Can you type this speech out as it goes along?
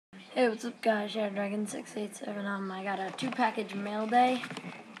Hey, what's up guys, Dragon687. I got a 2-package mail day,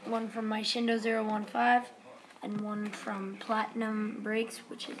 one from michindoh015 and one from Platinum Brakes,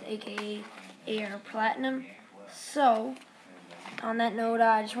 which is aka arplatinum. So, on that note,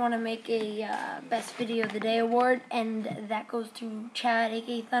 I just want to make a best video of the day award, and that goes to Chad,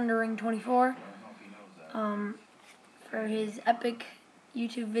 aka Thundering24, for his epic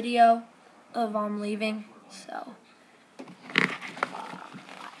YouTube video of leaving. So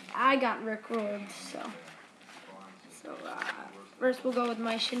I got rickrolled, so first we'll go with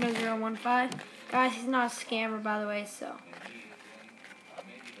michindoh015. Guys, he's not a scammer, by the way, so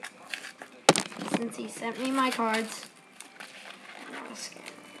since he sent me my cards, I'm not a scammer.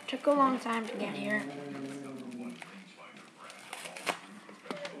 It took a long time to get here.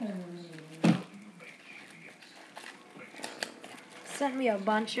 Sent me a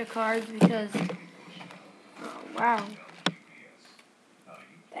bunch of cards because, oh wow.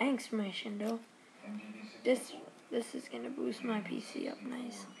 Thanks, Michindoh. This is gonna boost my PC up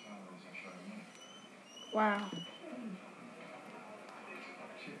nice. Wow.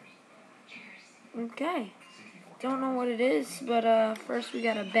 Okay. Don't know what it is, but first we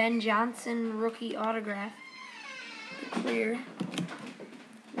got a Ben Johnson rookie autograph. Clear.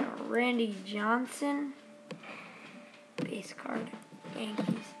 Randy Johnson base card.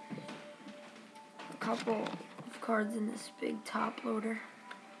 Yankees. A couple of cards in this big top loader.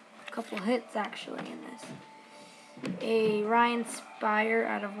 A couple hits actually in this. A Ryan Spire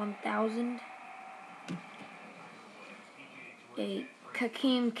out of 1,000. A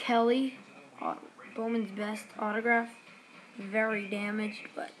Kakeem Kelly, Bowman's Best autograph. Very damaged,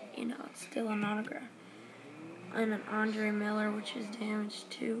 but you know, it's still an autograph. And an Andre Miller, which is damaged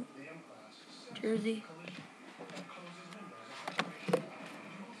too. Jersey.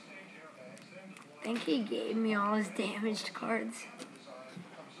 I think he gave me all his damaged cards,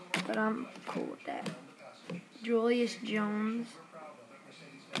 but I'm cool with that. Julius Jones,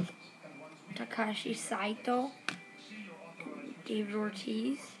 Takashi Saito, David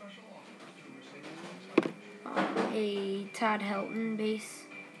Ortiz, a Todd Helton base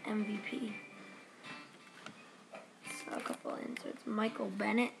MVP. So a couple inserts. Michael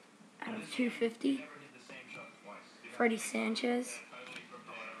Bennett out of 250. Freddie Sanchez.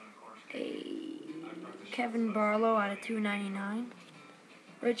 A Kevin Barlow out of 299.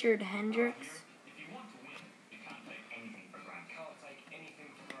 Richard Hendricks.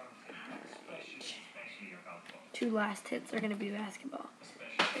 Two last hits are going to be basketball.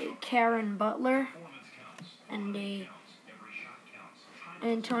 A Karen Butler and a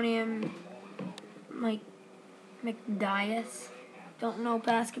Antonio McDias. Don't know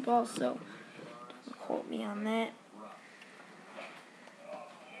basketball, so don't quote me on that.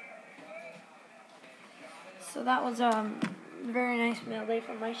 So that was very nice mail day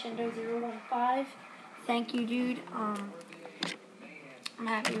from michindoh015. Thank you, dude. I'm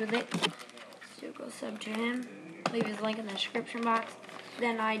happy with it. So go sub to him. Leave his link in the description box.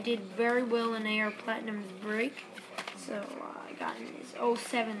 Then I did very well in arplatinum's break. So I got in his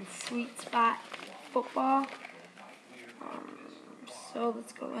 07 sweet spot football. So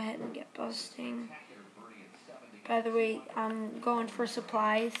let's go ahead and get busting. By the way, I'm going for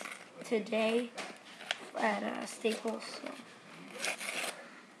supplies today at Staples. So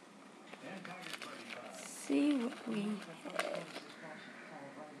let's see what we have.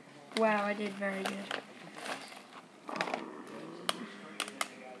 Wow, I did very good.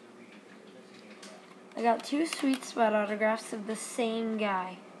 I got 2 sweet spot autographs of the same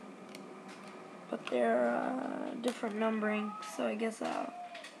guy, but they're different numbering, so I guess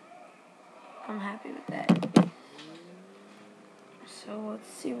I'm happy with that. So let's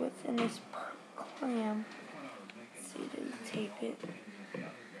see what's in this clam. Let's see, did he tape it?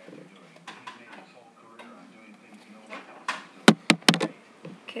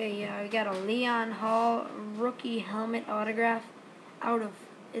 Okay, yeah, we got a Leon Hall rookie helmet autograph out of,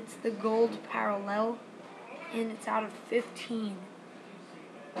 it's the gold parallel, and it's out of 15.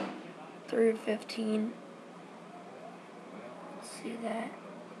 Through 15. Let's see that.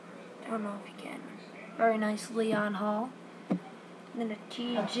 Don't know if you can. Very nice Leon Hall. And then a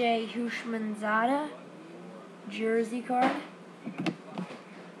TJ Hushmanzada jersey card.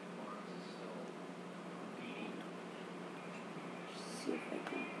 See if I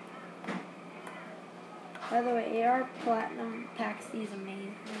can. By the way, AR Platinum packs these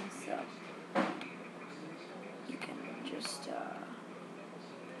amazing, so you can just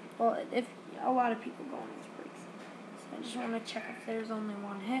well, if a lot of people go on these breaks, so I just want to check if there's only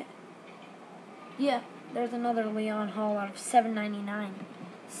one hit. Yeah, there's another Leon Hall out of $7.99.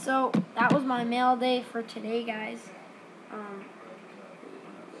 So that was my mail day for today, guys.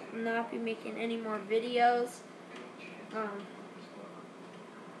 not be making any more videos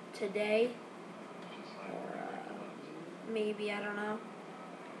today, or maybe, I don't know.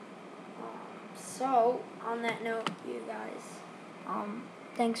 So, on that note, you guys,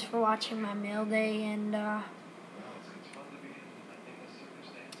 thanks for watching my mail day, and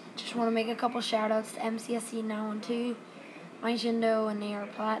just want to make a couple shout outs to MCSC 912, Michindoh and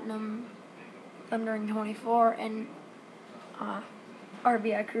arplatinum, Thundering 24, and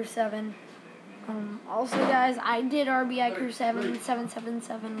RBI Crew 7. Also, guys, I did RBI Crew 7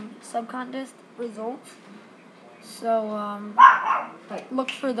 777 sub-contest results. So, look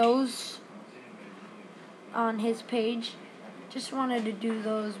for those on his page. Just wanted to do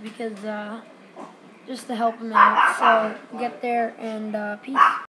those because, just to help him out. So, get there, and peace.